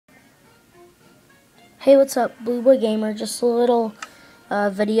Hey, what's up, Blue Boy Gamer? Just a little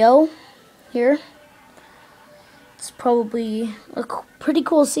video here. It's probably a pretty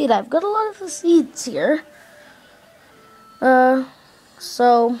cool seed. I've got a lot of the seeds here.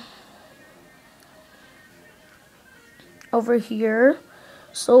 So over here,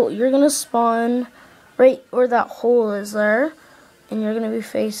 so you're gonna spawn right where that hole is there, and you're gonna be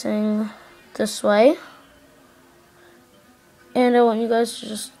facing this way. And I want you guys to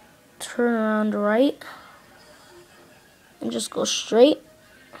just turn around right and just go straight.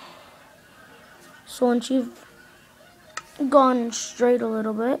 So once you've gone straight a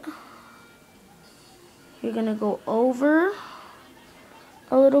little bit, you're gonna go over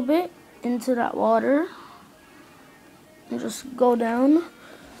a little bit into that water and just go down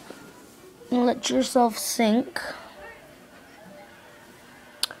and let yourself sink,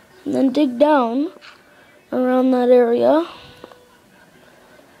 and then dig down around that area.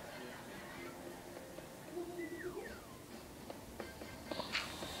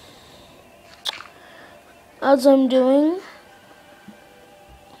 As I'm doing,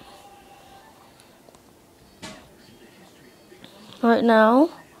 right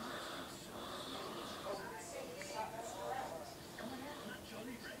now.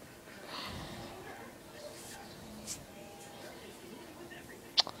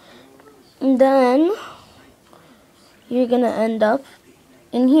 And then you're gonna end up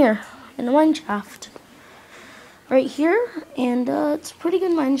in here, in a minechaft. Right here, and it's a pretty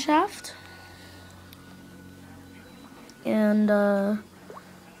good minechaft. And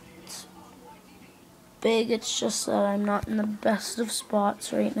it's big, it's just that I'm not in the best of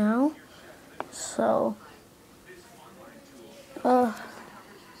spots right now. So you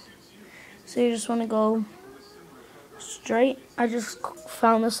just want to go straight. I just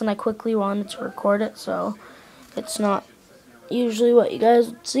found this and I quickly wanted to record it, so it's not usually what you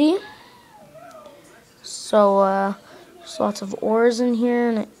guys would see. So there's lots of ores in here,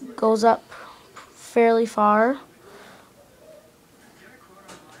 and it goes up fairly far.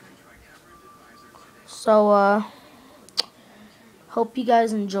 So hope you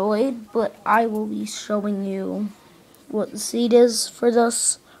guys enjoyed, but I will be showing you what the seed is for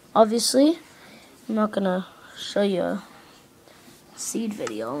this. Obviously, I'm not gonna show you a seed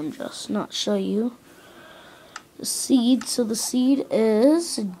video and just not show you the seed. So the seed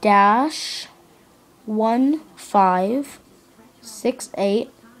is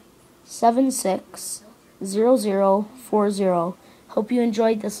 -1568760040. Hope you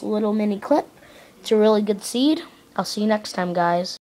enjoyed this little mini clip. It's a really good seed. I'll see you next time, guys.